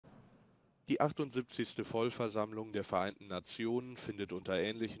Die 78. Vollversammlung der Vereinten Nationen findet unter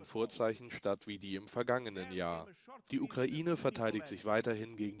ähnlichen Vorzeichen statt wie die im vergangenen Jahr. Die Ukraine verteidigt sich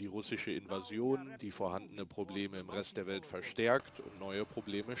weiterhin gegen die russische Invasion, die vorhandene Probleme im Rest der Welt verstärkt und neue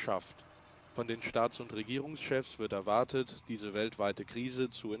Probleme schafft. Von den Staats- und Regierungschefs wird erwartet, diese weltweite Krise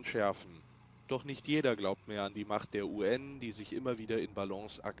zu entschärfen. Doch nicht jeder glaubt mehr an die Macht der UN, die sich immer wieder in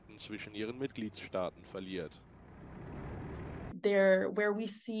Balanceakten zwischen ihren Mitgliedstaaten verliert. Where we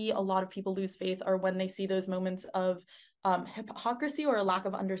see a lot of people lose faith are when they see those moments of hypocrisy or a lack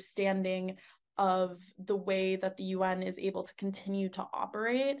of understanding of the way that the UN is able to continue to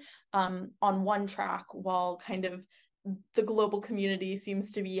operate on one track while kind of the global community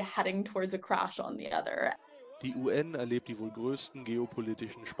seems to be heading towards a crash on the other. Die UN erlebt die wohl größten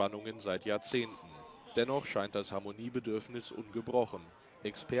geopolitischen Spannungen seit Jahrzehnten. Dennoch scheint das Harmoniebedürfnis ungebrochen.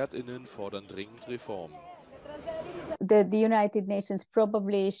 ExpertInnen fordern dringend Reformen. The United Nations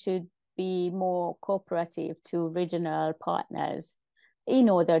probably should be more cooperative to regional partners in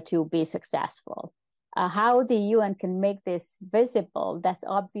order to be successful. How the UN can make this visible, that's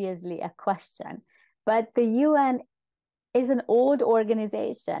obviously a question. But the UN is an old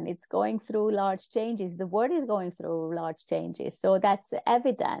organization. It's going through large changes. The world is going through large changes. So that's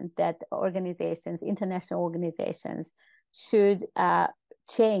evident that organizations, international organizations, should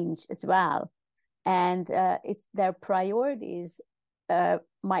change as well. And their priorities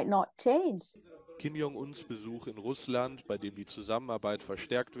might not change. Kim Jong-uns Besuch in Russland, bei dem die Zusammenarbeit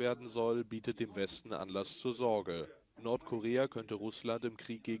verstärkt werden soll, bietet dem Westen Anlass zur Sorge. Nordkorea könnte Russland im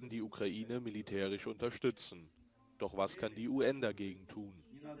Krieg gegen die Ukraine militärisch unterstützen. Doch was kann die UN dagegen tun?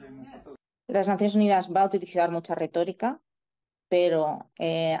 Las Naciones Unidas va a utilizar mucha retórica, pero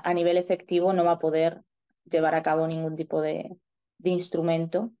a nivel efectivo no va a poder llevar a cabo ningún tipo de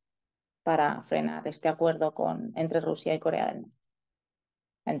instrumento para frenar este acuerdo entre Rusia y Corea del Norte.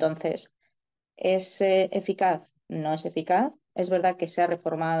 Entonces, ¿es eficaz? No es eficaz. Es verdad que se ha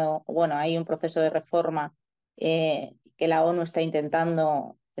reformado, bueno, hay un proceso de reforma que la ONU está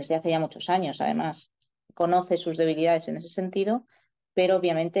intentando desde hace ya muchos años, además. Conoce sus debilidades en ese sentido, pero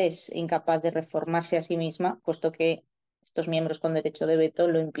obviamente es incapaz de reformarse a sí misma, puesto que estos miembros con derecho de veto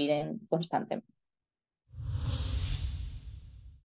lo impiden constantemente.